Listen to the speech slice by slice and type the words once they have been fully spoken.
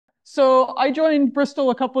So I joined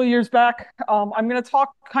Bristol a couple of years back. I'm going to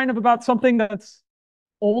talk kind of about something that's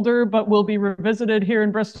older, but will be revisited here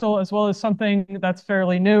in Bristol, as well as something that's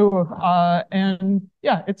fairly new. And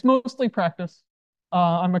yeah, it's mostly practice.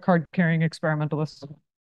 I'm a card-carrying experimentalist.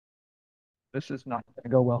 This is not going to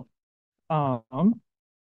go well.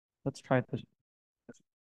 Let's try this.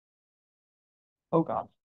 Oh God.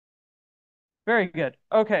 Very good.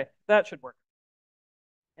 Okay, that should work.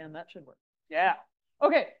 And that should work. Yeah.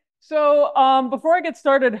 Okay. So before I get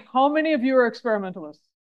started, how many of you are experimentalists?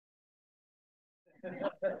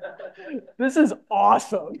 This is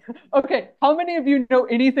awesome. Okay, how many of you know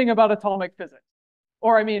anything about atomic physics?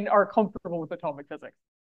 Or I mean, are comfortable with atomic physics?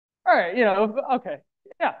 All right, okay.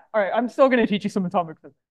 Yeah, all right, I'm still going to teach you some atomic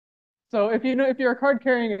physics. So if you're a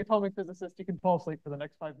card-carrying atomic physicist, you can fall asleep for the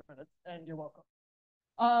next 5 minutes, and you're welcome.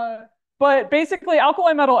 But basically,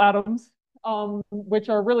 alkali metal atoms, which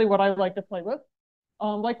are really what I like to play with,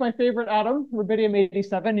 like my favorite atom,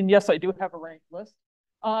 rubidium-87, and yes, I do have a ranked list,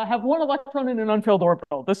 have one electron in an unfilled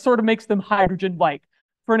orbital. This sort of makes them hydrogen-like.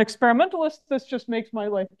 For an experimentalist, this just makes my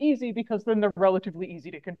life easy because then they're relatively easy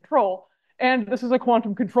to control. And this is a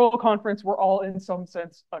quantum control conference. We're all, in some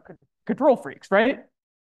sense, control freaks, right?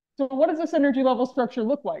 So what does this energy level structure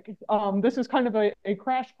look like? This is kind of a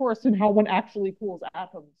crash course in how one actually cools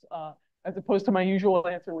atoms, as opposed to my usual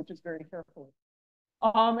answer, which is very carefully.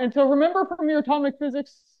 And so remember from your atomic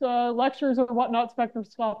physics lectures and whatnot,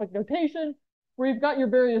 spectroscopic notation, where you've got your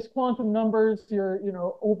various quantum numbers, your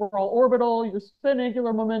overall orbital, your spin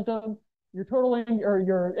angular momentum, your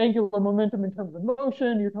your angular momentum in terms of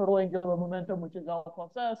motion, your total angular momentum, which is L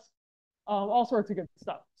plus S, all sorts of good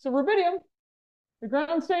stuff. So rubidium, the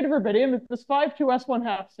ground state of rubidium is this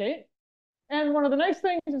 5-2s1/2 state. And one of the nice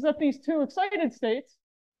things is that these two excited states,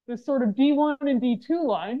 this sort of D1 and D2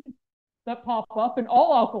 line, that pop up in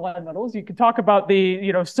all alkali metals. You could talk about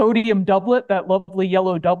the sodium doublet, that lovely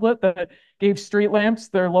yellow doublet that gave street lamps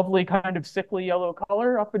their lovely kind of sickly yellow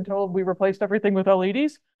color up until we replaced everything with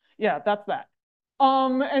LEDs. Yeah, that's that.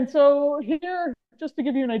 And so here, just to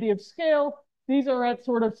give you an idea of scale, these are at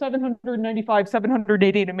sort of 795,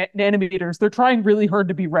 780 nanometers. They're trying really hard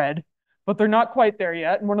to be red, but they're not quite there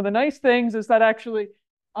yet. And one of the nice things is that actually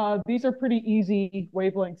these are pretty easy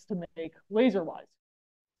wavelengths to make laser-wise.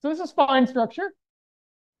 So this is fine structure,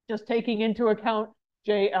 just taking into account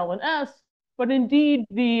J, L, and S. But indeed,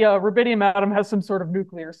 the rubidium atom has some sort of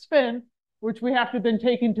nuclear spin, which we have to then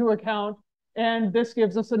take into account. And this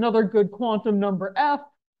gives us another good quantum number F,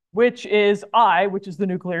 which is I, which is the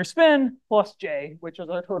nuclear spin, plus J, which is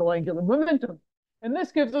our total angular momentum. And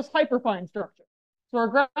this gives us hyperfine structure. So our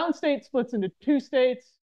ground state splits into two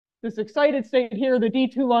states. This excited state here, the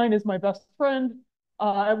D2 line, is my best friend.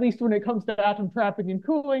 At least when it comes to atom trapping and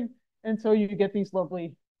cooling. And so you get these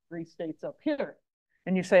lovely three states up here.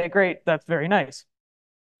 And you say, great, that's very nice.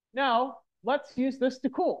 Now, let's use this to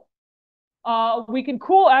cool. We can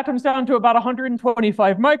cool atoms down to about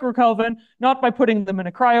 125 microkelvin, not by putting them in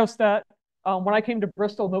a cryostat. When I came to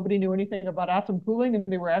Bristol, nobody knew anything about atom cooling, and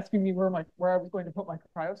they were asking me where I was going to put my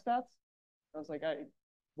cryostats. I was like,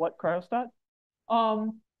 what cryostat?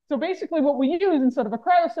 So basically what we use instead of a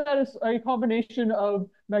cryostat is a combination of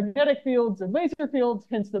magnetic fields and laser fields,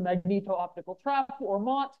 hence the magneto-optical trap, or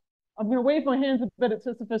MOT. I'm going to wave my hands a bit at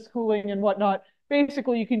Sisyphus cooling and whatnot.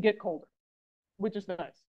 Basically, you can get colder, which is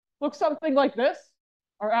nice. Looks something like this.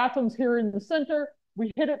 Our atom's here in the center.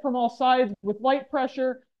 We hit it from all sides with light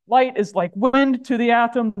pressure. Light is like wind to the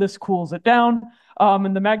atom. This cools it down.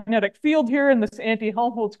 And the magnetic field here in this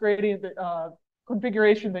anti-Helmholtz gradient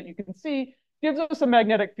configuration that you can see gives us a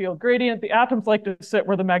magnetic field gradient. The atoms like to sit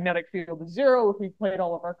where the magnetic field is zero if we played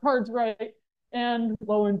all of our cards right. And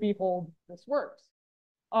lo and behold, this works.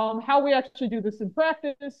 How we actually do this in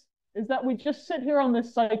practice is that we just sit here on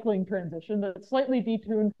this cycling transition that's slightly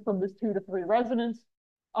detuned from this 2 to 3 resonance.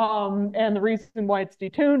 And the reason why it's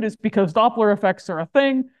detuned is because Doppler effects are a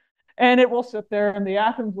thing. And it will sit there and the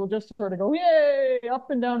atoms will just sort of go, yay,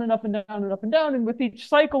 up and down and up and down and up and down. And with each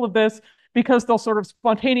cycle of this, because they'll sort of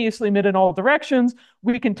spontaneously emit in all directions,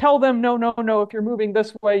 we can tell them, no, no, no, if you're moving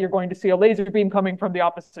this way, you're going to see a laser beam coming from the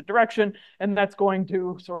opposite direction, and that's going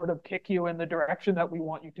to sort of kick you in the direction that we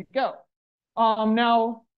want you to go.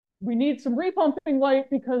 Now, we need some repumping light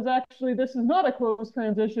because actually this is not a closed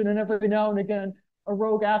transition, and every now and again, a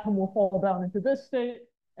rogue atom will fall down into this state.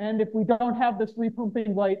 And if we don't have this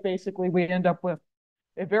repumping light, basically we end up with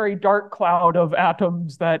a very dark cloud of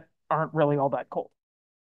atoms that aren't really all that cold.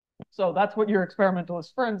 So that's what your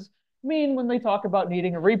experimentalist friends mean when they talk about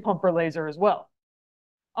needing a repumper laser as well.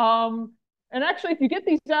 And actually, if you get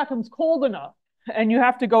these atoms cold enough, And you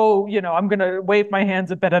have to go, I'm going to wave my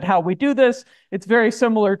hands a bit at how we do this. It's very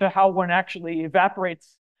similar to how one actually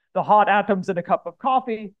evaporates the hot atoms in a cup of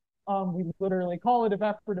coffee. We literally call it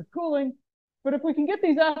evaporative cooling. But if we can get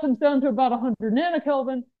these atoms down to about 100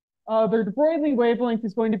 nanokelvin, their de Broglie wavelength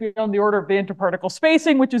is going to be on the order of the interparticle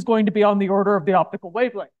spacing, which is going to be on the order of the optical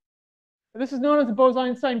wavelength. This is known as the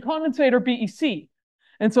Bose-Einstein condensate, or BEC.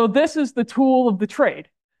 And so this is the tool of the trade.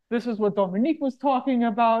 This is what Dominique was talking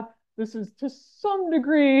about. This is to some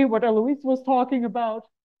degree what Eloise was talking about.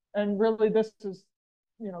 And really this is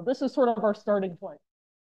sort of our starting point.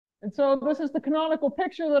 And so this is the canonical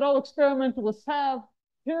picture that all experimentalists have.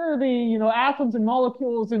 Here are the atoms and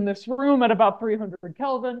molecules in this room at about 300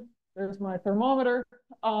 Kelvin. There's my thermometer.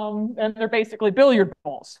 And they're basically billiard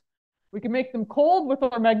balls. We can make them cold with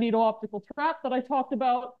our magneto-optical trap that I talked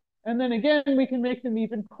about. And then again, we can make them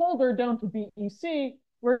even colder down to BEC,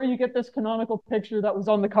 where you get this canonical picture that was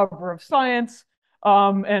on the cover of Science.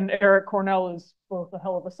 And Eric Cornell is both a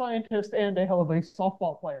hell of a scientist and a hell of a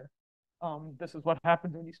softball player. This is what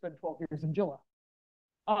happens when you spend 12 years in Gilla.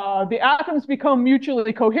 The atoms become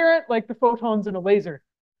mutually coherent like the photons in a laser,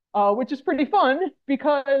 which is pretty fun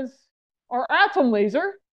because our atom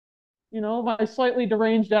laser, my slightly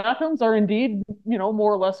deranged atoms are indeed,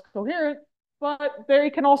 more or less coherent, but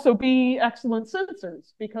they can also be excellent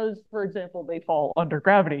sensors because, for example, they fall under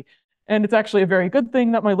gravity. And it's actually a very good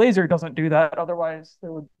thing that my laser doesn't do that. Otherwise,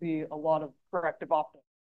 there would be a lot of corrective optics.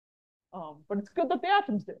 But it's good that the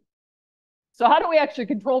atoms did. So how do we actually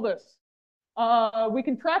control this? We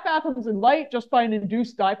can trap atoms in light just by an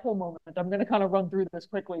induced dipole moment. I'm going to kind of run through this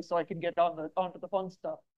quickly so I can get onto the fun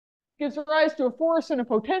stuff. It gives rise to a force and a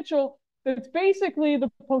potential that's basically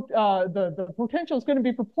the potential is going to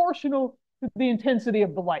be proportional to the intensity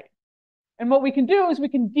of the light. And what we can do is we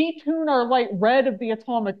can detune our light red of the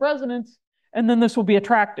atomic resonance, and then this will be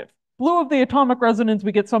attractive. Blue of the atomic resonance,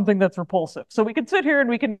 we get something that's repulsive. So we can sit here and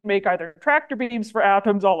we can make either tractor beams for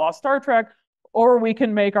atoms a la Star Trek, or we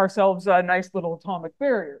can make ourselves nice little atomic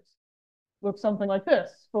barriers. Look something like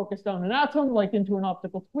this. Focus down an atom, like into an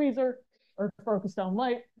optical tweezer, or focus down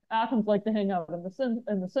light. Atoms like to hang out in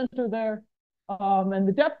the center there. And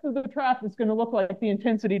the depth of the trap is going to look like the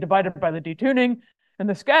intensity divided by the detuning. And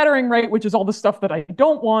the scattering rate, which is all the stuff that I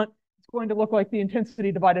don't want, is going to look like the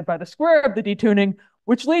intensity divided by the square of the detuning,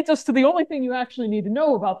 which leads us to the only thing you actually need to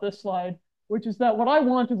know about this slide, which is that what I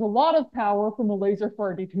want is a lot of power from a laser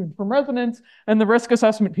far detuned from resonance. And the risk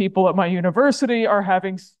assessment people at my university are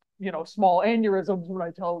having, small aneurysms when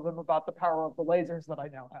I tell them about the power of the lasers that I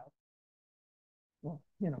now have. Well,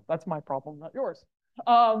 that's my problem, not yours.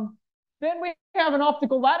 Then we have an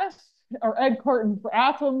optical lattice, or egg carton for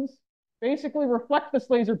atoms. Basically reflect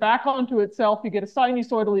this laser back onto itself. You get a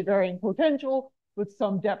sinusoidally varying potential with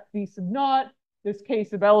some depth v some naught. This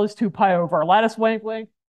case of L is 2 pi over our lattice wavelength.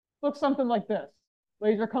 Looks something like this.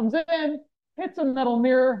 Laser comes in, hits a metal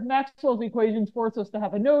mirror. Maxwell's equations force us to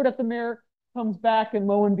have a node at the mirror, comes back, and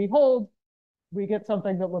lo and behold, we get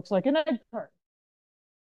something that looks like an egg carton.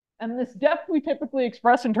 And this depth we typically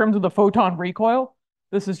express in terms of the photon recoil.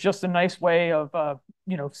 This is just a nice way of,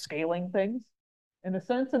 scaling things in a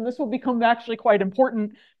sense. And this will become actually quite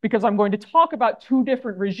important because I'm going to talk about two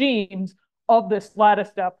different regimes of this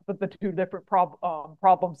lattice depth of the two different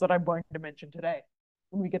problems that I'm going to mention today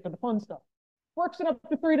when we get to the fun stuff. Works in up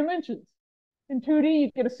to 3 dimensions. In 2D,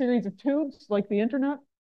 you get a series of tubes like the internet.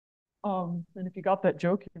 And if you got that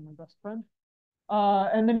joke, you're my best friend.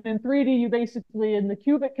 And then in 3D, you basically, in the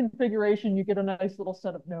cubic configuration, you get a nice little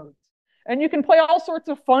set of nodes. And you can play all sorts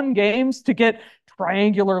of fun games to get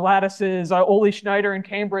triangular lattices. Ole Schneider in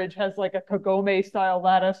Cambridge has like a Kagome-style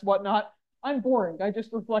lattice, whatnot. I'm boring. I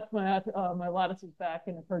just reflect my lattices back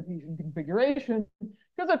in a Cartesian configuration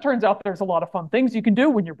because it turns out there's a lot of fun things you can do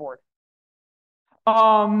when you're bored.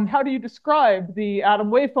 How do you describe the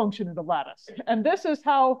atom wave function of the lattice? And this is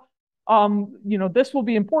how, this will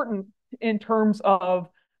be important in terms of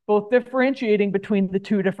both differentiating between the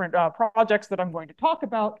two different projects that I'm going to talk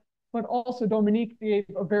about, but also Dominique gave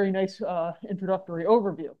a very nice introductory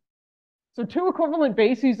overview. So 2 equivalent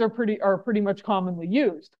bases are pretty much commonly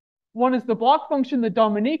used. One is the block function that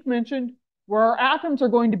Dominique mentioned, where our atoms are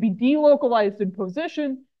going to be delocalized in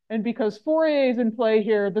position, and because Fourier is in play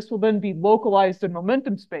here, this will then be localized in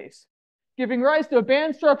momentum space, giving rise to a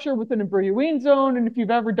band structure within a Brillouin zone. And if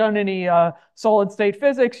you've ever done any solid state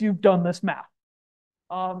physics, you've done this math.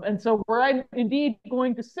 And so we're indeed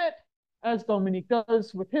going to sit, as Dominique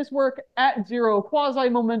does with his work, at 0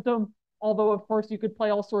 quasi-momentum, although of course you could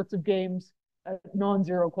play all sorts of games at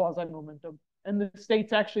non-zero quasi-momentum. And the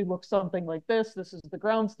states actually look something like this. This is the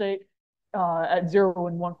ground state. at 0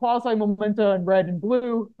 and 1 quasi-momenta in red and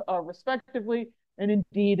blue, respectively. And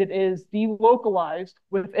indeed, it is delocalized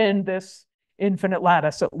within this infinite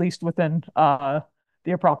lattice, at least within the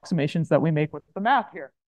approximations that we make with the map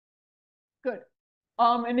here. Good.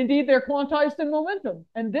 And indeed, they're quantized in momentum.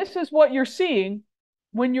 And this is what you're seeing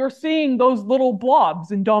when you're seeing those little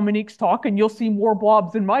blobs in Dominique's talk, and you'll see more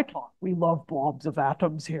blobs in my talk. We love blobs of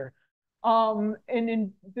atoms here.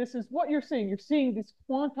 This is what you're seeing. You're seeing this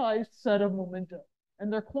quantized set of momenta.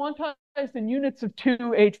 And they're quantized in units of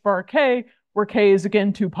 2 h bar k, where k is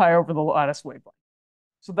again 2 pi over the lattice wavelength.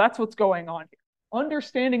 So that's what's going on here.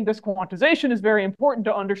 Understanding this quantization is very important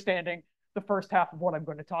to understanding the first half of what I'm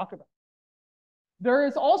going to talk about. There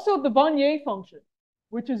is also the Wannier function,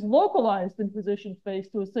 which is localized in position space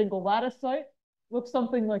to a single lattice site. Looks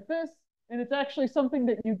something like this, and it's actually something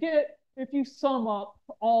that you get if you sum up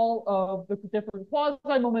all of the different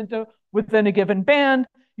quasi-momenta within a given band.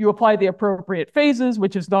 You apply the appropriate phases,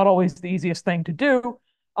 which is not always the easiest thing to do,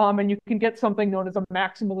 and you can get something known as a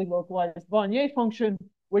maximally localized Wannier function,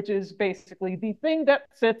 which is basically the thing that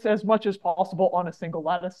sits as much as possible on a single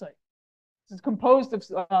lattice site. This is composed of,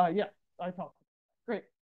 yeah, I talked. Great.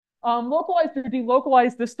 Localized or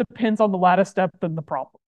delocalized, this depends on the lattice depth and the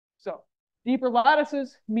problem. So deeper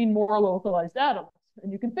lattices mean more localized atoms.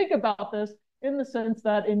 And you can think about this in the sense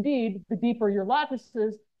that indeed, the deeper your lattice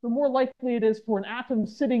is, the more likely it is for an atom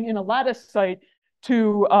sitting in a lattice site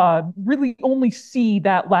to really only see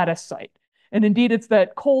that lattice site. And indeed, it's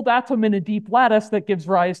that cold atom in a deep lattice that gives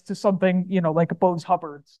rise to something, you know, like a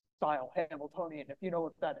Bose-Hubbard style Hamiltonian, if you know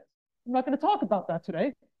what that is. I'm not going to talk about that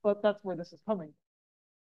today, but that's where this is coming.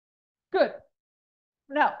 Good.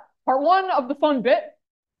 Now, part one of the fun bit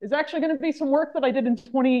is actually going to be some work that I did in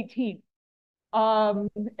 2018.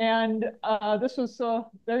 This was,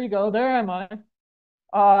 there you go, there am I,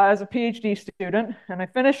 as a PhD student. And I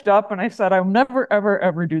finished up and I said, I'll never, ever,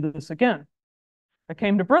 ever do this again. I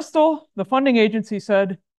came to Bristol. The funding agency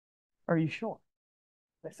said, are you sure?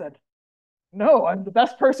 I said, no, I'm the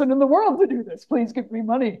best person in the world to do this. Please give me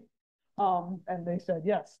money. And they said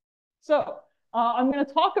yes. So I'm going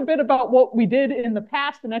to talk a bit about what we did in the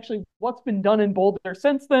past and actually what's been done in Boulder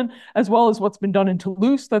since then, as well as what's been done in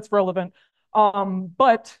Toulouse that's relevant.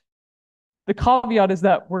 But the caveat is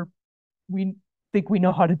that we think we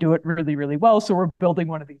know how to do it really, really well. So we're building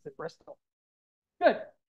one of these at Bristol. Good.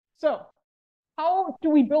 So how do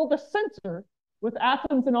we build a sensor with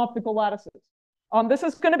atoms and optical lattices? This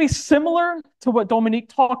is going to be similar to what Dominique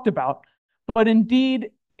talked about, but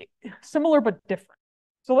indeed similar but different.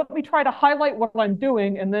 So let me try to highlight what I'm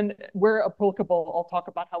doing, and then where applicable, I'll talk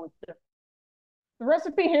about how it's different. The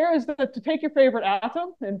recipe here is that to take your favorite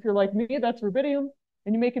atom, and if you're like me, that's rubidium,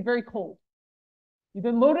 and you make it very cold. You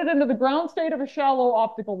then load it into the ground state of a shallow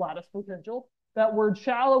optical lattice potential. That word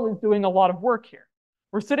shallow is doing a lot of work here.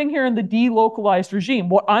 We're sitting here in the delocalized regime.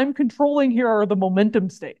 What I'm controlling here are the momentum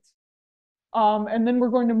states. And then we're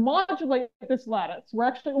going to modulate this lattice. We're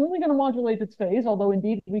actually only going to modulate its phase, although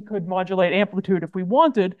indeed we could modulate amplitude if we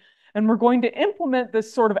wanted. And we're going to implement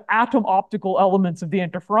this sort of atom optical elements of the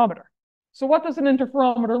interferometer. So what does an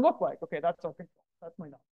interferometer look like? Okay, that's our control. That's my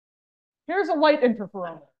knowledge. Here's a light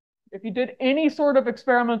interferometer. If you did any sort of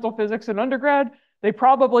experimental physics in undergrad, they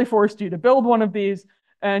probably forced you to build one of these,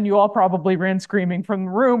 and you all probably ran screaming from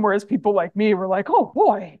the room, whereas people like me were like, oh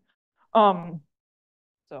boy. So I'm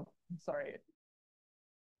sorry.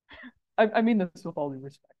 I mean this with all due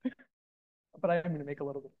respect, but I am going to make a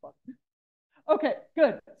little bit of fun. Okay,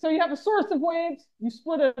 good. So you have a source of waves, you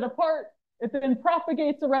split it apart, it then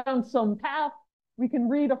propagates around some path, we can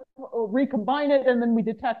recombine it, and then we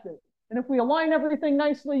detect it. And if we align everything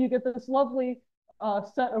nicely, you get this lovely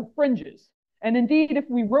set of fringes. And indeed, if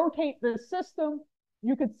we rotate this system,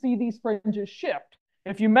 you could see these fringes shift.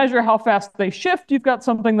 If you measure how fast they shift, you've got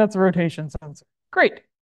something that's a rotation sensor. Great.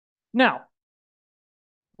 Now,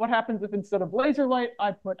 what happens if instead of laser light,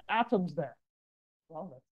 I put atoms there? Well,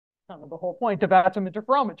 that's kind of the whole point of atom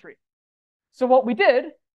interferometry. So what we did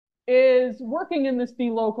is working in this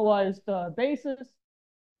delocalized basis.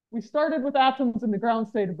 We started with atoms in the ground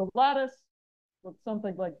state of the lattice, with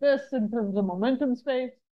something like this in terms of momentum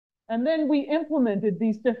space. And then we implemented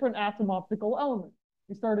these different atom optical elements.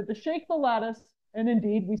 We started to shake the lattice, and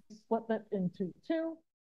indeed we split that into two.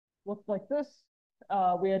 Looked like this.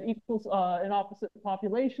 We had equals and opposite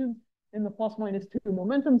populations in the plus minus 2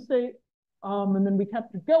 momentum state. And then we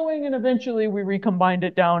kept it going, and eventually we recombined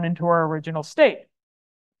it down into our original state.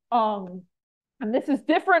 And this is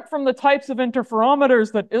different from the types of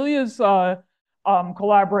interferometers that Ilya's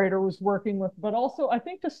collaborator was working with, but also I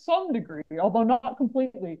think to some degree, although not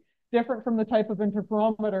completely, different from the type of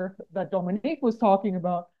interferometer that Dominique was talking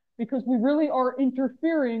about, because we really are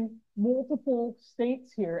interfering multiple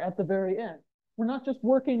states here at the very end. We're not just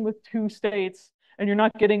working with two states, and you're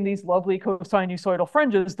not getting these lovely cosinusoidal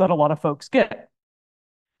fringes that a lot of folks get.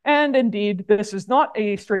 And indeed, this is not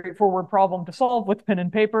a straightforward problem to solve with pen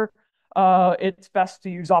and paper. It's best to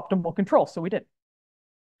use optimal control, so we did.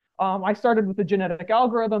 I started with the genetic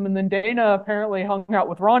algorithm, and then Dana apparently hung out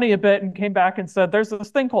with Ronnie a bit and came back and said, there's this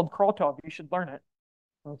thing called Krotov, you should learn it.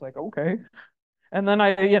 I was like, okay. And then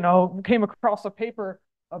I, came across a paper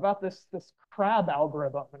about this crab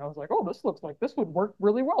algorithm, and I was like, oh, this looks like this would work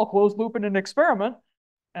really well, closed loop in an experiment.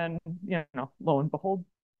 And, lo and behold,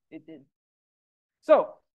 it did. So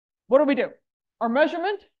what do we do? Our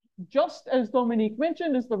measurement, just as Dominique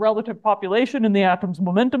mentioned, is the relative population in the atom's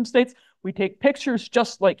momentum states. We take pictures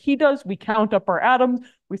just like he does. We count up our atoms.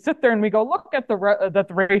 We sit there and we go look at the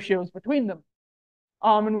ratios between them.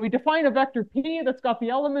 And we define a vector P that's got the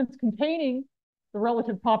elements containing the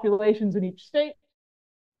relative populations in each state.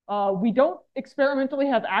 We don't experimentally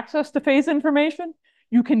have access to phase information.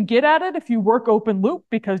 You can get at it if you work open loop,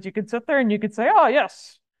 because you can sit there and you can say, oh,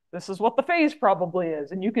 yes, this is what the phase probably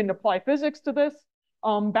is. And you can apply physics to this.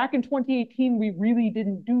 Back in 2018, we really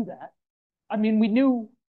didn't do that. I mean, we knew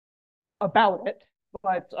about it,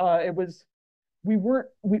 but we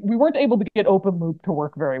weren't able to get open loop to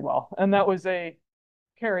work very well. And that was a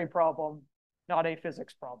Carrie problem, not a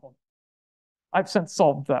physics problem. I've since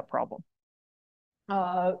solved that problem.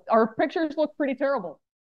 Our pictures look pretty terrible.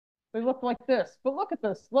 They look like this, but look at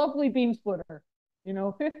this lovely beam splitter,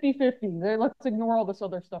 50-50. Let's ignore all this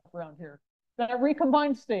other stuff around here. That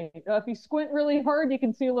recombined state, if you squint really hard, you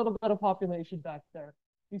can see a little bit of population back there.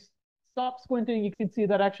 If you stop squinting, you can see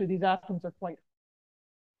that actually these atoms are quite,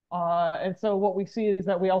 and so what we see is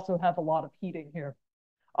that we also have a lot of heating here.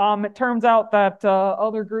 It turns out that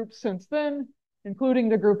other groups since then, including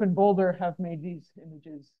the group in Boulder, have made these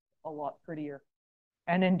images a lot prettier.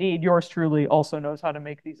 And indeed, yours truly also knows how to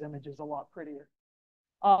make these images a lot prettier.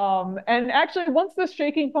 And actually, once this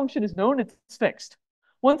shaking function is known, it's fixed.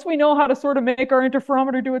 Once we know how to sort of make our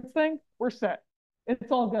interferometer do its thing, we're set.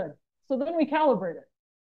 It's all good. So then we calibrate it.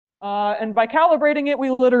 And by calibrating it,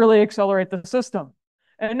 we literally accelerate the system.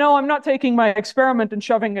 And no, I'm not taking my experiment and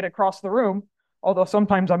shoving it across the room, although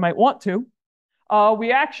sometimes I might want to.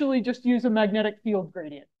 We actually just use a magnetic field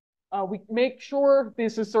gradient. We make sure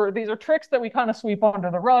these are tricks that we kind of sweep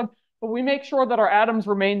under the rug, but we make sure that our atoms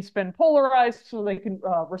remain spin polarized so they can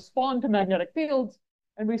respond to magnetic fields.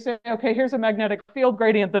 And we say, okay, here's a magnetic field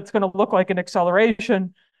gradient that's going to look like an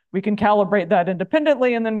acceleration. We can calibrate that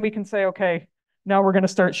independently, and then we can say, okay, now we're going to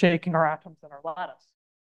start shaking our atoms in our lattice.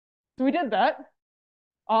 So we did that.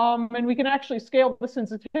 And we can actually scale the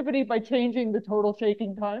sensitivity by changing the total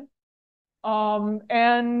shaking time.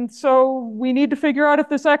 And so we need to figure out if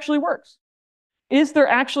this actually works. Is there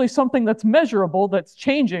actually something that's measurable that's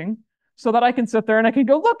changing so that I can sit there and I can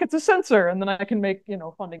go, look, it's a sensor, and then I can make,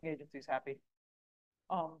 funding agencies happy.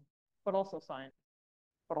 But also science,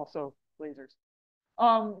 but also lasers.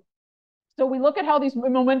 So we look at how these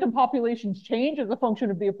momentum populations change as a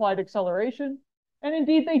function of the applied acceleration, and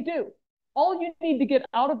indeed they do. All you need to get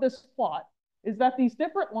out of this plot is that these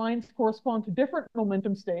different lines correspond to different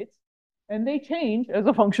momentum states, and they change as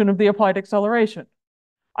a function of the applied acceleration.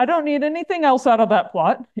 I don't need anything else out of that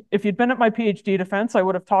plot. If you'd been at my PhD defense, I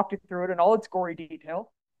would have talked you through it in all its gory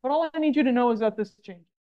detail, but all I need you to know is that this changes.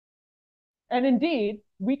 And indeed,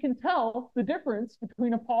 we can tell the difference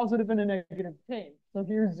between a positive and a negative change. So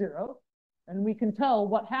here's 0, and we can tell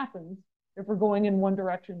what happens if we're going in one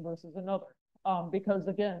direction versus another. Because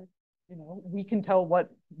again, we can tell what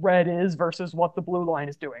red is versus what the blue line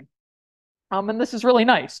is doing. And this is really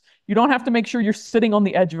nice. You don't have to make sure you're sitting on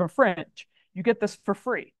the edge of a fringe. You get this for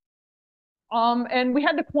free. And we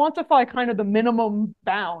had to quantify kind of the minimum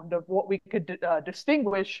bound of what we could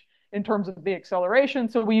distinguish in terms of the acceleration.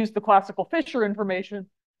 So we used the classical Fisher information,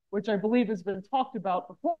 which I believe has been talked about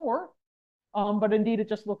before. But indeed, it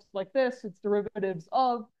just looks like this. It's derivatives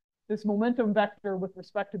of this momentum vector with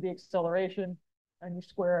respect to the acceleration, and you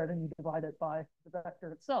square it and you divide it by the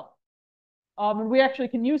vector itself. And we actually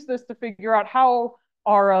can use this to figure out how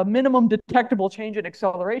our minimum detectable change in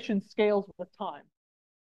acceleration scales with time.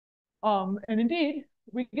 And indeed,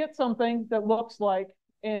 we get something that looks like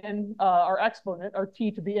in our exponent, our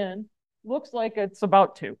t to the n, looks like it's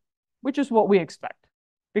about 2, which is what we expect.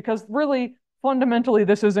 Because really, fundamentally,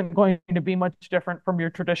 this isn't going to be much different from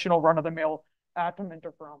your traditional run-of-the-mill atom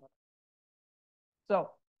interferometer.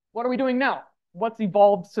 So what are we doing now? What's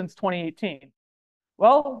evolved since 2018?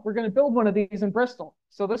 Well, we're going to build one of these in Bristol.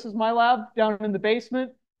 So this is my lab down in the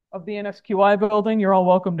basement of the NSQI building. You're all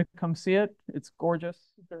welcome to come see it. It's gorgeous.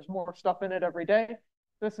 There's more stuff in it every day.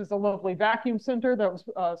 This is a lovely vacuum center that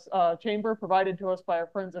was a chamber provided to us by our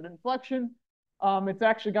friends at Inflection. It's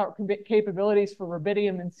actually got capabilities for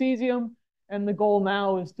rubidium and cesium, and the goal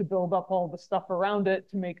now is to build up all the stuff around it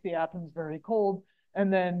to make the atoms very cold,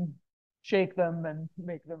 and then shake them and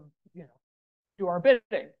make them, do our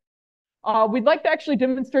bidding. We'd like to actually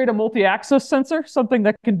demonstrate a multi-axis sensor, something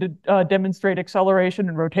that can demonstrate acceleration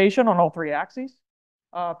and rotation on all three axes.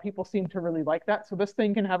 People seem to really like that. So this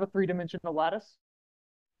thing can have a three-dimensional lattice.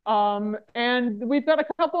 And we've got a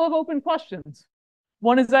couple of open questions.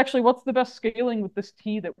 One is actually, what's the best scaling with this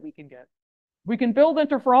T that we can get? We can build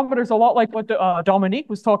interferometers a lot like what Dominique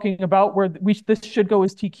was talking about, where this should go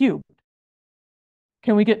as T cubed.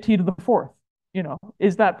 Can we get T to the fourth?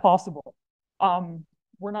 Is that possible?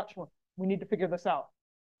 We're not sure. We need to figure this out.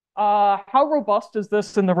 How robust is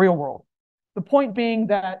this in the real world? The point being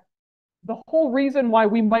that the whole reason why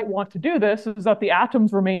we might want to do this is that the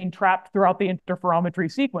atoms remain trapped throughout the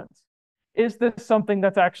interferometry sequence. Is this something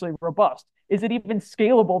that's actually robust? Is it even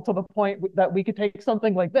scalable to the point that we could take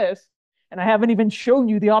something like this, and I haven't even shown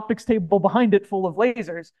you the optics table behind it full of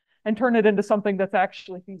lasers, and turn it into something that's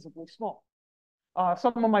actually feasibly small?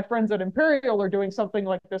 Some of my friends at Imperial are doing something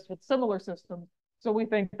like this with similar systems. So we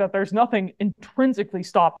think that there's nothing intrinsically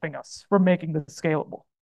stopping us from making this scalable.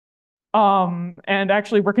 And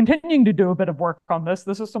actually, we're continuing to do a bit of work on this.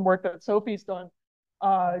 This is some work that Sophie's done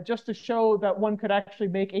just to show that one could actually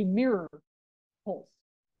make a mirror pulse.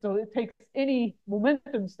 So it takes any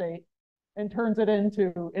momentum state and turns it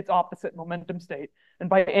into its opposite momentum state. And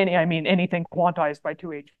by any, I mean anything quantized by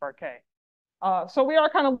 2h bar k. So we are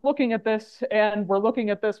kind of looking at this, and we're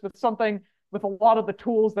looking at this with a lot of the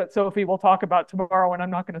tools that Sophie will talk about tomorrow, and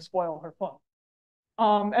I'm not going to spoil her fun.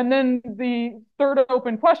 And then the third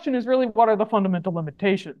open question is really, what are the fundamental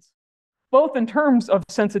limitations? Both in terms of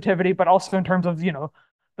sensitivity, but also in terms of,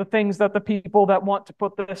 the things that the people that want to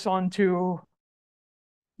put this onto,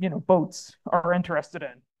 boats are interested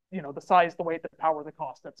in, the size, the weight, the power, the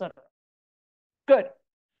cost, etc. Good.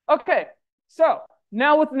 Okay, so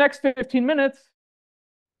now with the next 15 minutes,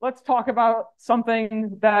 let's talk about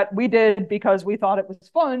something that we did because we thought it was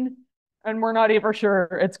fun, and we're not even sure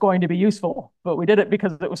it's going to be useful, but we did it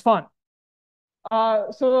because it was fun.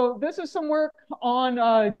 So this is some work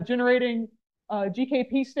on generating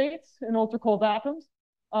GKP states in ultracold atoms.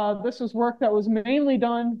 This was work that was mainly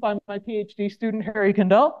done by my PhD student, Harry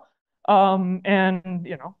Kendall. And,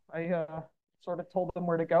 I sort of told them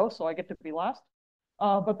where to go, so I get to be last.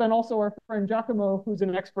 But then also our friend Giacomo, who's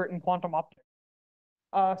an expert in quantum optics.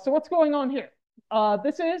 So what's going on here?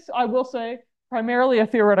 This is, I will say, primarily a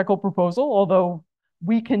theoretical proposal, although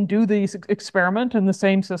we can do this experiment in the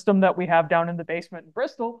same system that we have down in the basement in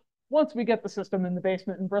Bristol once we get the system in the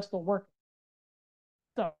basement in Bristol working.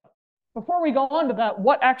 So before we go on to that,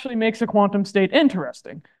 what actually makes a quantum state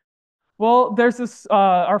interesting? Well, there's this,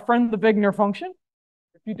 our friend, the Wigner function.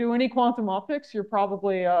 If you do any quantum optics, you're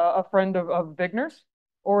probably a friend of Wigner's,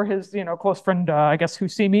 or his, close friend, I guess,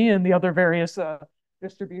 Husimi and the other various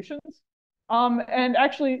distributions. And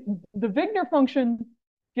actually, the Wigner function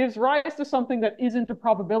gives rise to something that isn't a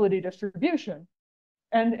probability distribution.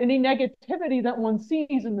 And any negativity that one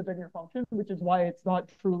sees in the Wigner function, which is why it's not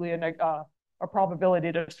truly a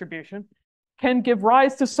probability distribution, can give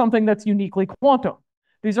rise to something that's uniquely quantum.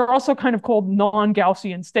 These are also kind of called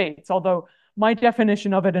non-Gaussian states, although my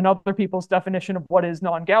definition of it and other people's definition of what is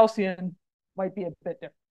non-Gaussian might be a bit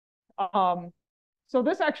different. So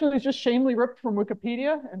this actually is just shamelessly ripped from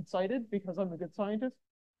Wikipedia and cited because I'm a good scientist.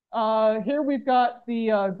 Here we've got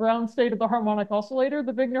the ground state of the harmonic oscillator,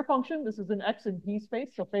 the Wigner function. This is an X and P space,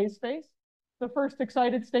 so phase space. The first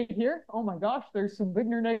excited state here. Oh my gosh, there's some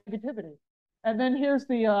Wigner negativity. And then here's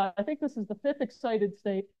the, I think this is the fifth excited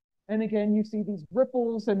state. And again, you see these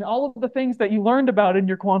ripples and all of the things that you learned about in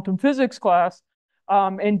your quantum physics class,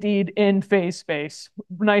 indeed in phase space.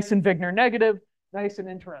 Nice and Wigner negative, nice and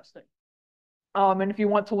interesting. And if you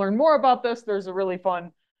want to learn more about this, there's a really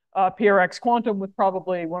fun PRX Quantum with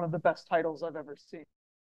probably one of the best titles I've ever seen.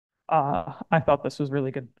 I thought this was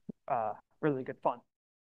really good fun.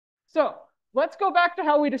 So let's go back to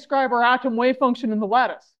how we describe our atom wave function in the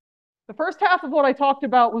lattice. The first half of what I talked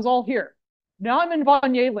about was all here. Now I'm in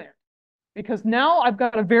Wannier land, because now I've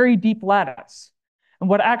got a very deep lattice. And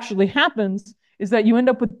what actually happens is that you end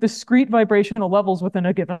up with discrete vibrational levels within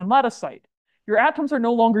a given lattice site. Your atoms are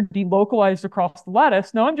no longer delocalized across the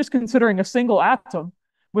lattice. Now I'm just considering a single atom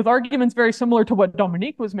with arguments very similar to what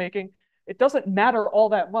Dominique was making. It doesn't matter all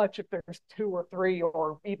that much if there's 2 or 3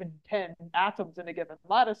 or even 10 atoms in a given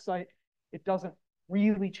lattice site. It doesn't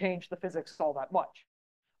really change the physics all that much.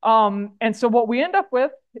 And so what we end up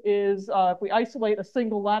with is if we isolate a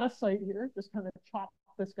single lattice site here, just kind of chop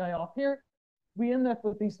this guy off here, we end up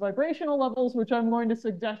with these vibrational levels, which I'm going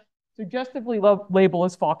to suggestively label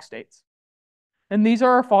as Fock states. And these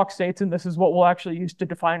are our Fock states, and this is what we'll actually use to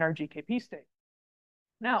define our GKP state.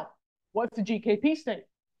 Now, what's a GKP state?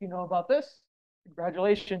 If you know about this,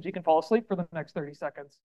 congratulations, you can fall asleep for the next 30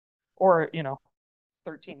 seconds. Or,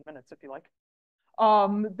 13 minutes if you like.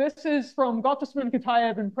 This is from Gottesman,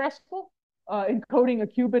 Kitaev, and Preskel, encoding a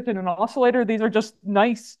qubit in an oscillator. These are just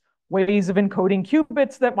nice ways of encoding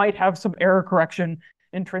qubits that might have some error correction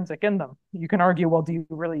intrinsic in them. You can argue, well, do you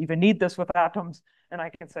really even need this with atoms? And I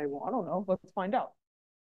can say, well, I don't know, let's find out.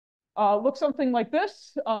 Looks something like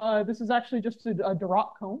this. This is actually just a Dirac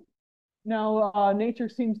cone. Now, nature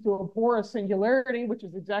seems to abhor a singularity, which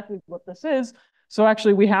is exactly what this is. So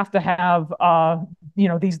actually, we have to have,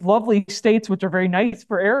 these lovely states, which are very nice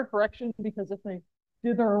for error correction, because if they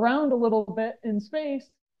dither around a little bit in space,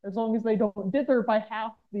 as long as they don't dither by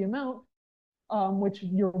half the amount, which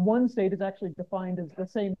your one state is actually defined as the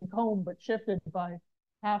same cone, but shifted by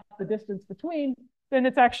half the distance between, then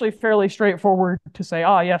it's actually fairly straightforward to say,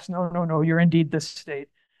 yes, no, you're indeed this state,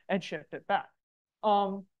 and shift it back.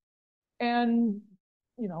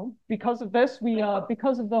 Because of this,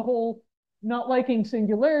 because of the whole not liking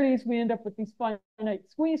singularities, we end up with these finite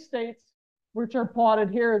squeeze states, which are plotted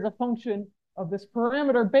here as a function of this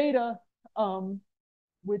parameter beta,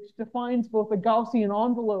 which defines both a Gaussian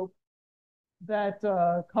envelope that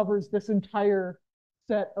covers this entire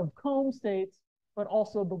set of comb states, but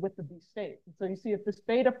also the width of these states. And so you see if this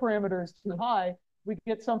beta parameter is too high, we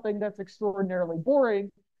get something that's extraordinarily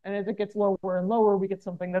boring. And as it gets lower and lower, we get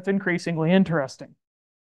something that's increasingly interesting.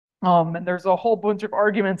 And there's a whole bunch of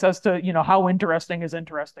arguments as to, how interesting is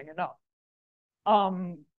interesting enough.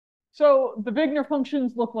 So the Wigner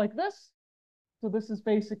functions look like this. So this is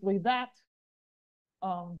basically that.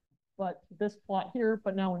 But this plot here,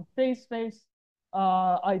 but now in phase space,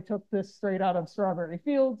 I took this straight out of Strawberry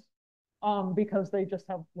Fields because they just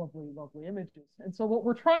have lovely, lovely images. And so what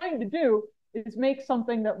we're trying to do is make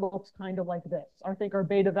something that looks kind of like this. I think our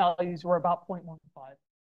beta values were about 0.15.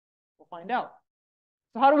 We'll find out.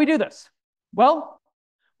 So how do we do this? Well,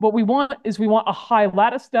 what we want is a high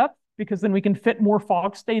lattice depth, because then we can fit more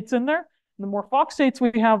Fock states in there. And the more Fock states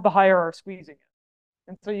we have, the higher our squeezing is.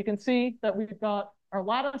 And so you can see that we've got our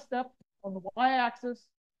lattice depth on the y-axis,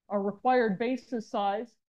 our required basis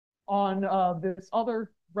size on this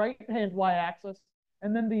other right-hand y-axis,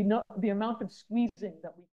 and then the amount of squeezing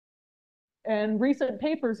that we. And recent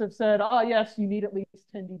papers have said, yes, you need at least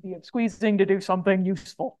 10 dB of squeezing to do something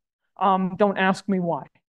useful. Don't ask me why.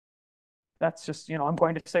 That's just, I'm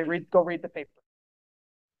going to say, go read the paper.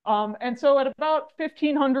 And so at about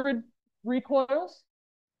 1,500 recoils,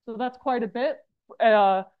 so that's quite a bit.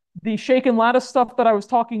 The shaken lattice stuff that I was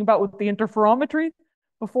talking about with the interferometry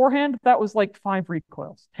beforehand, that was like 5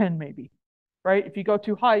 recoils, 10 maybe, right? If you go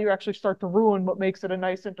too high, you actually start to ruin what makes it a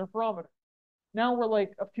nice interferometer. Now we're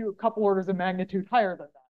like a couple orders of magnitude higher than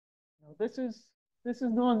that. This is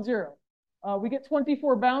non-zero. We get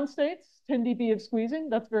 24 bound states, 10 dB of squeezing.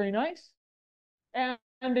 That's very nice. And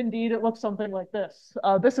indeed, it looks something like this.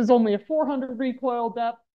 This is only a 400 recoil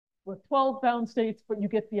depth with 12 bound states, but you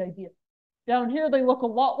get the idea. Down here, they look a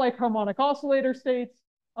lot like harmonic oscillator states.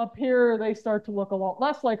 Up here, they start to look a lot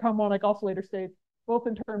less like harmonic oscillator states, both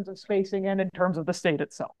in terms of spacing and in terms of the state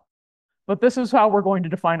itself. But this is how we're going to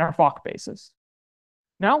define our Fock basis.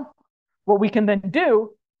 Now, what we can then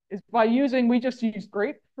do is we just use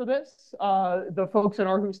Grape for this. The folks in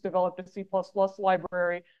Aarhus developed a C++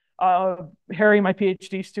 library. Harry, my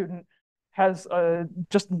PhD student,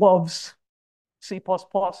 just loves C++,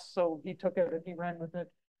 so he took it and he ran with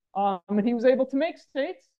it. And he was able to make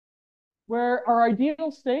states where our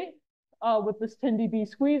ideal state with this 10 dB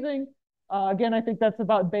squeezing, again, I think that's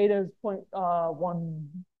about beta's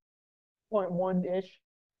 0.1-ish.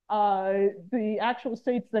 The actual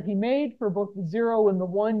states that he made for both the 0 and the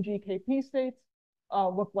 1 GKP states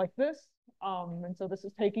look like this. And so this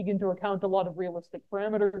is taking into account a lot of realistic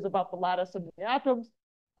parameters about the lattice of the atoms.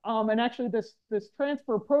 And actually, this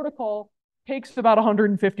transfer protocol takes about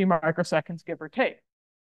 150 microseconds, give or take.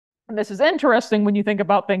 And this is interesting when you think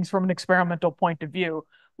about things from an experimental point of view,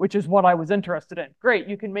 which is what I was interested in. Great,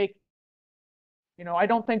 you can make, I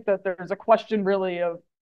don't think that there's a question really of,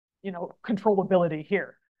 controllability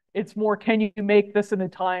here. It's more, can you make this in a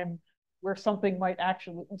time where something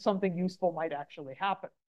useful might actually happen?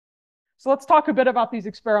 So let's talk a bit about these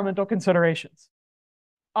experimental considerations.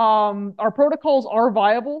 Our protocols are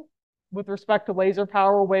viable with respect to laser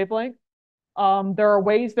power wavelength. There are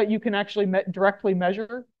ways that you can actually directly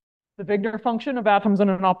measure the Wigner function of atoms in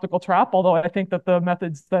an optical trap, although I think that the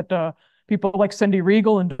methods that people like Cindy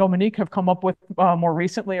Regal and Dominique have come up with more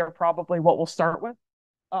recently are probably what we'll start with.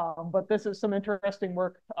 But this is some interesting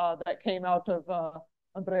work that came out of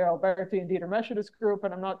Andrea Alberti and Dieter Meschida's group,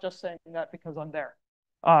 and I'm not just saying that because I'm there.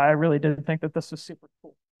 I really did think that this was super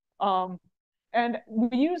cool. And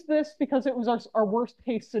we used this because it was our worst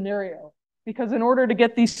case scenario. Because in order to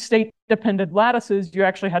get these state-dependent lattices, you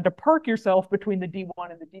actually had to park yourself between the D1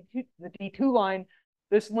 and the D2 line.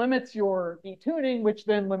 This limits your detuning, which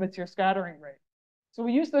then limits your scattering rate. So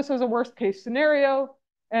we use this as a worst case scenario.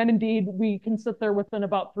 And indeed, we can sit there within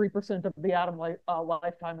about 3% of the atom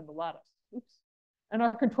lifetime in the lattice. Oops. And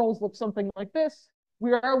our controls look something like this.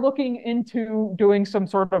 We are looking into doing some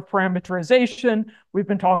sort of parameterization. We've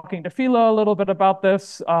been talking to Philo a little bit about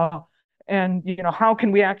this. And how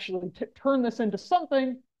can we actually turn this into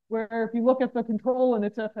something where if you look at the control and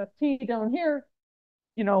its FFT down here,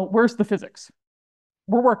 where's the physics?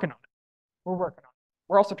 We're working on it. We're working on it.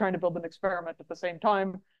 We're also trying to build an experiment at the same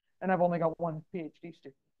time, and I've only got one PhD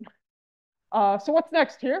student. So what's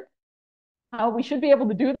next here? We should be able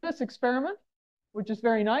to do this experiment, which is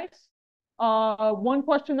very nice. One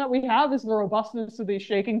question that we have is the robustness of these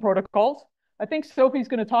shaking protocols. I think Sophie's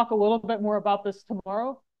going to talk a little bit more about this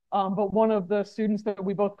tomorrow. But one of the students that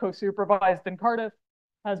we both co-supervised in Cardiff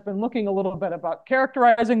has been looking a little bit about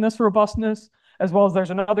characterizing this robustness, as well as there's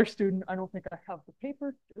another student. I don't think I have the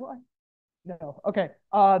paper, do I? No. Okay.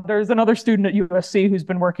 There's another student at USC who's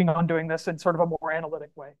been working on doing this in sort of a more analytic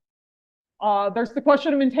way. There's the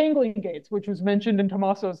question of entangling gates, which was mentioned in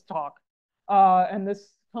Tommaso's talk. And this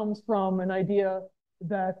comes from an idea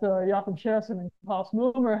that Jakob Schersen and Klaus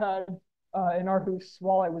Müller had in Aarhus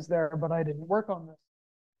while I was there, but I didn't work on this.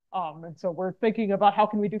 And so we're thinking about how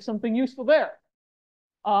can we do something useful there.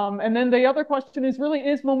 And then the other question is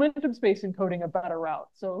momentum space encoding a better route?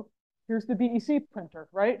 So here's the BEC printer,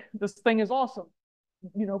 right? This thing is awesome.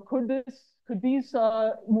 Could these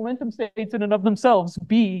momentum states in and of themselves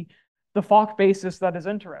be the Fock basis that is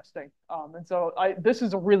interesting? And so this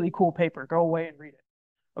is a really cool paper. Go away and read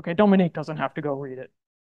it. Okay, Dominique doesn't have to go read it.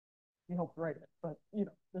 You helped write it, but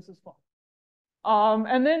this is fun.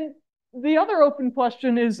 And then the other open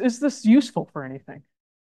question is this useful for anything?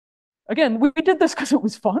 Again, we did this because it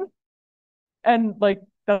was fun. And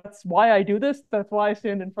that's why I do this. That's why I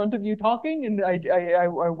stand in front of you talking. And I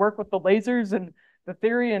work with the lasers and the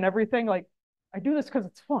theory and everything. I do this because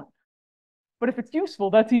it's fun. But if it's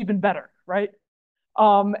useful, that's even better, right?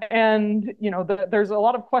 And there's a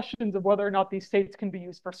lot of questions of whether or not these states can be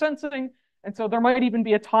used for sensing. And so there might even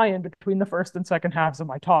be a tie-in between the first and second halves of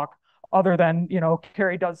my talk, other than,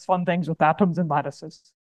 Carrie does fun things with atoms and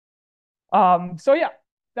lattices. So yeah,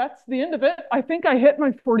 that's the end of it. I think I hit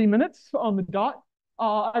my 40 minutes on the dot.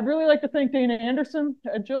 I'd really like to thank Dana Anderson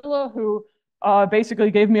at Gilla, who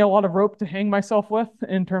basically gave me a lot of rope to hang myself with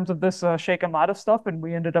in terms of this shaken lattice stuff, and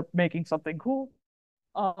we ended up making something cool.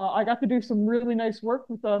 I got to do some really nice work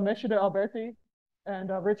with Meschede Alberti and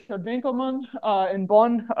Richard Winkelmann in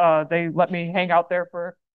Bonn. They let me hang out there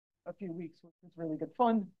for a few weeks, which was really good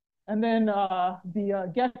fun. And then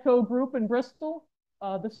the Gecko group in Bristol.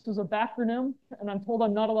 This is a backronym, and I'm told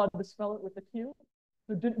I'm not allowed to spell it with a Q.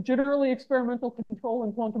 So jitterly experimental control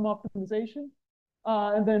and quantum optimization.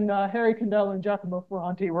 And then Harry Kandel and Giacomo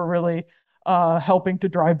Ferranti were really helping to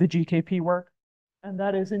drive the GKP work. And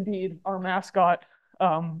that is indeed our mascot.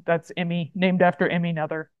 That's Emmy, named after Emmy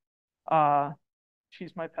Nether.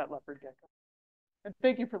 She's my pet leopard gecko. And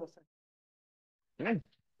thank you for listening. Okay.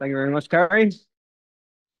 Thank you very much, Carrie.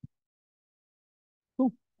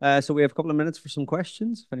 Cool. So we have a couple of minutes for some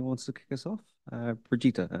questions. If anyone wants to kick us off.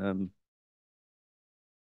 Brigitte.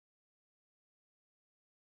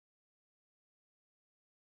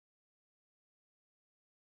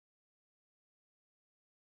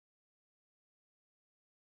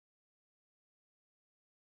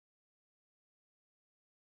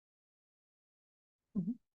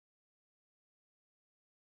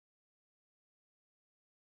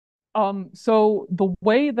 So the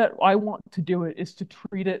way that I want to do it is to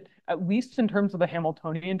treat it, at least in terms of the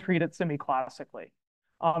Hamiltonian, treat it semi-classically.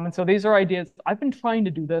 And so these are ideas. I've been trying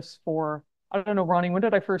to do this for, I don't know, Ronnie, when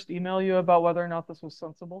did I first email you about whether or not this was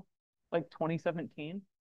sensible? Like 2017.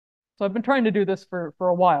 So I've been trying to do this for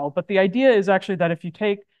a while, but the idea is actually that if you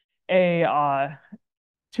take a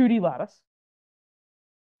 2D lattice,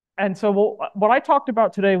 and so what I talked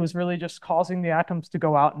about today was really just causing the atoms to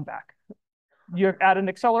go out and back. You add an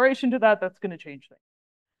acceleration to that, that's going to change things.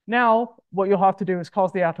 Now, what you'll have to do is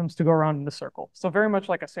cause the atoms to go around in a circle. So very much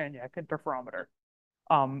like a Sagnac interferometer.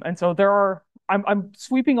 And so I'm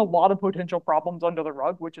sweeping a lot of potential problems under the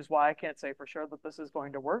rug, which is why I can't say for sure that this is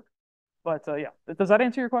going to work. But yeah, does that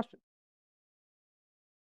answer your question?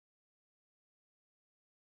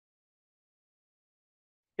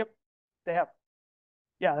 They have.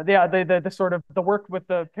 Yeah, the sort of the work with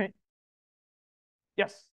the paint.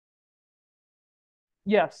 Yes.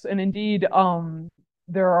 Yes, and indeed,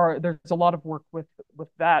 there's a lot of work with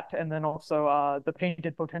that, and then also the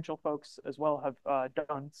painted potential folks as well have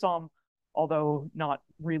done some, although not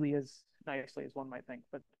really as nicely as one might think.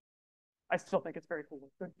 But I still think it's very cool.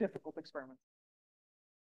 They're difficult experiments.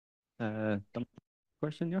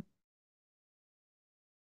 Question, yeah.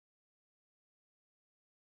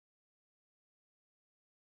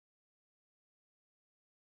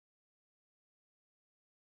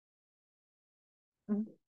 Mhm.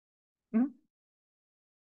 Mhm.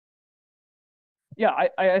 Yeah,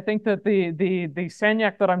 I think that the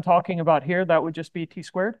Sagnac that I'm talking about here, that would just be t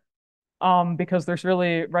squared. Because there's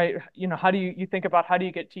really, right, how do you think about how do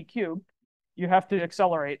you get t cubed? You have to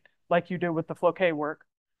accelerate like you do with the Floquet work.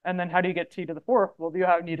 And then how do you get t to the fourth? Well, you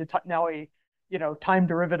have need now a, time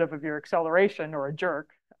derivative of your acceleration or a jerk.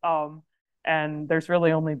 And there's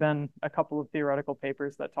really only been a couple of theoretical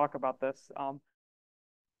papers that talk about this.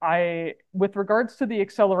 With regards to the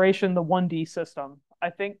acceleration, the 1D system, I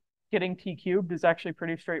think getting t cubed is actually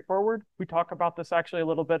pretty straightforward. We talk about this actually a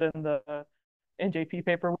little bit in the NJP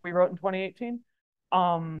paper we wrote in 2018.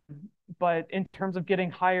 Um, but in terms of getting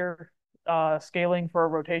higher scaling for a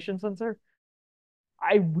rotation sensor,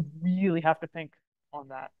 I would really have to think on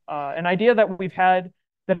that. An idea that we've had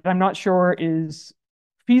that I'm not sure is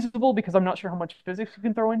feasible because I'm not sure how much physics you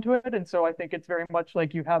can throw into it. And so I think it's very much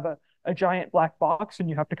like you have a giant black box and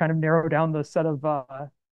you have to kind of narrow down the set of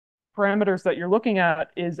parameters that you're looking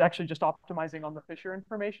at is actually just optimizing on the Fisher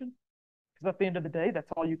information. Because at the end of the day, that's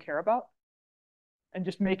all you care about. And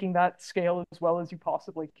just making that scale as well as you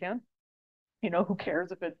possibly can. Who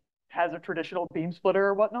cares if it has a traditional beam splitter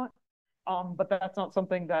or whatnot? But that's not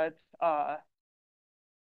something that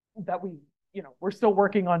we're still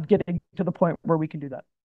working on getting to the point where we can do that.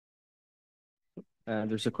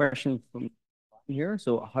 There's a question from here.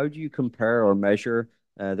 So how do you compare or measure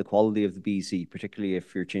the quality of the BC, particularly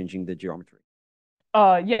if you're changing the geometry?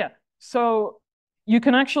 Yeah. So you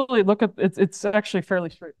can actually look at it's actually fairly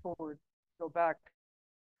straightforward. Go back.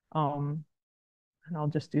 And I'll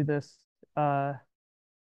just do this.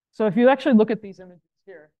 So if you actually look at these images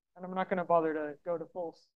here, and I'm not going to bother to go to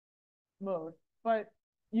full mode, but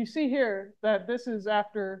you see here that this is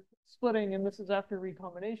after splitting and this is after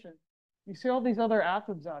recombination. You see all these other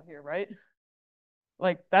atoms out here, right?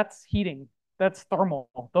 Like that's heating, that's thermal.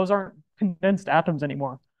 Those aren't condensed atoms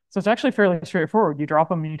anymore. So it's actually fairly straightforward. You drop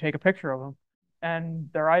them and you take a picture of them. And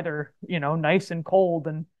they're either, nice and cold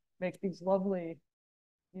and make these lovely,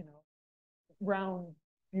 round,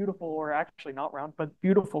 beautiful, or actually not round, but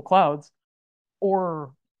beautiful clouds,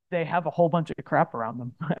 or they have a whole bunch of crap around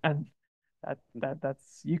them. And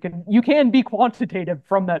that's you can be quantitative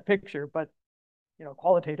from that picture, but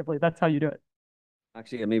qualitatively, that's how you do it.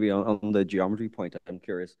 Actually, maybe on the geometry point, I'm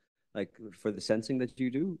curious, like for the sensing that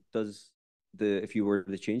you do, if you were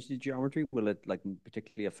to change the geometry, will it like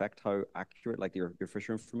particularly affect how accurate like your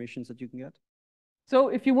Fisher informations that you can get? So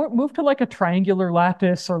if you move to like a triangular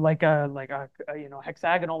lattice or like a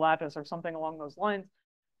hexagonal lattice or something along those lines,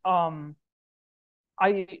 um,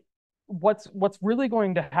 I what's really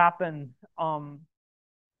going to happen,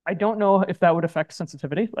 I don't know if that would affect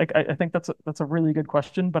sensitivity. Like I think that's a really good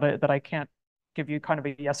question, but that I can't give you kind of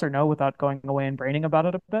a yes or no without going away and braining about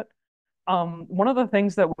it a bit. One of the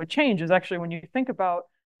things that would change is actually when you think about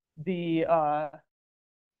the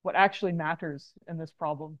what actually matters in this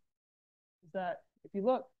problem is that if you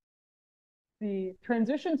look, the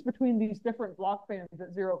transitions between these different block bands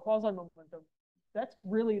at zero quasi-momentum,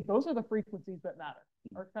 those are the frequencies that matter,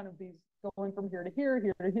 are kind of these going from here to here,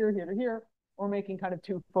 here to here, here to here, or making kind of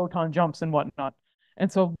two photon jumps and whatnot.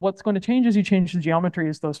 And so what's going to change as you change the geometry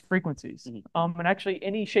is those frequencies. And actually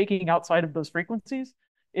any shaking outside of those frequencies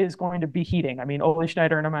is going to be heating. I mean, Ole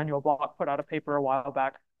Schneider and Emmanuel Bloch put out a paper a while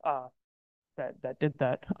back that did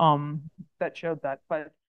that, that showed that.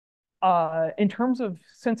 But in terms of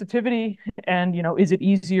sensitivity and, is it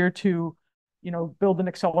easier to, build an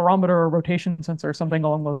accelerometer or rotation sensor or something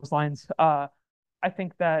along those lines? I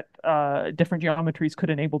think that different geometries could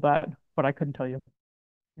enable that, but I couldn't tell you.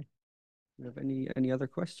 Do you have any other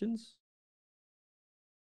questions?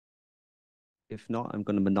 If not, I'm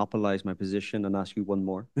going to monopolize my position and ask you one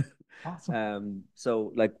more. Awesome.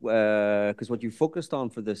 So like, because what you focused on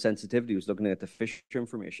for the sensitivity was looking at the Fisher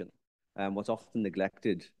information. What's often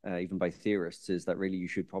neglected, even by theorists, is that really you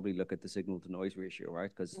should probably look at the signal to noise ratio,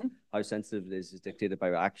 right? Because how sensitive it is dictated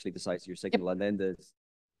by actually the size of your signal, and then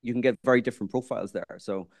you can get very different profiles there.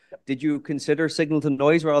 So, did you consider signal to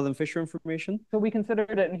noise rather than Fisher information? So we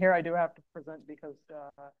considered it, and here I do have to present because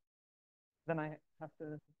then I have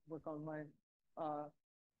to work on my,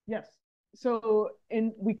 yes. So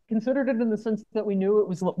we considered it in the sense that we knew it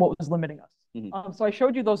was what was limiting us. So I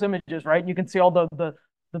showed you those images, right? You can see all the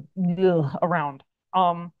around.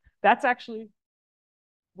 That's actually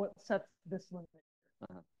what sets this limit.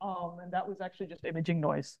 And that was actually just imaging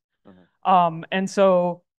noise. And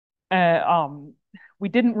so we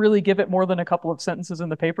didn't really give it more than a couple of sentences in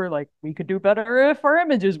the paper. Like, we could do better if our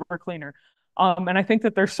images were cleaner. And I think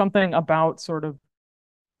that there's something about sort of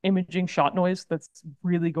imaging shot noise that's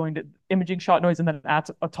really going to imaging shot noise and then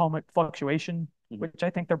atomic fluctuation, which I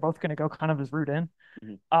think they're both going to go kind of as root in.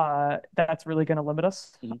 That's really going to limit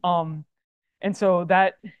us. And so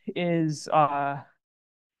that is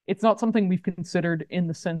it's not something we've considered in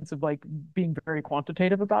the sense of like being very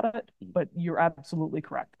quantitative about it, but you're absolutely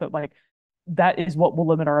correct that like that is what will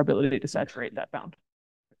limit our ability to saturate that bound.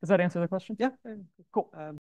 Does that answer the question? Yeah. Cool.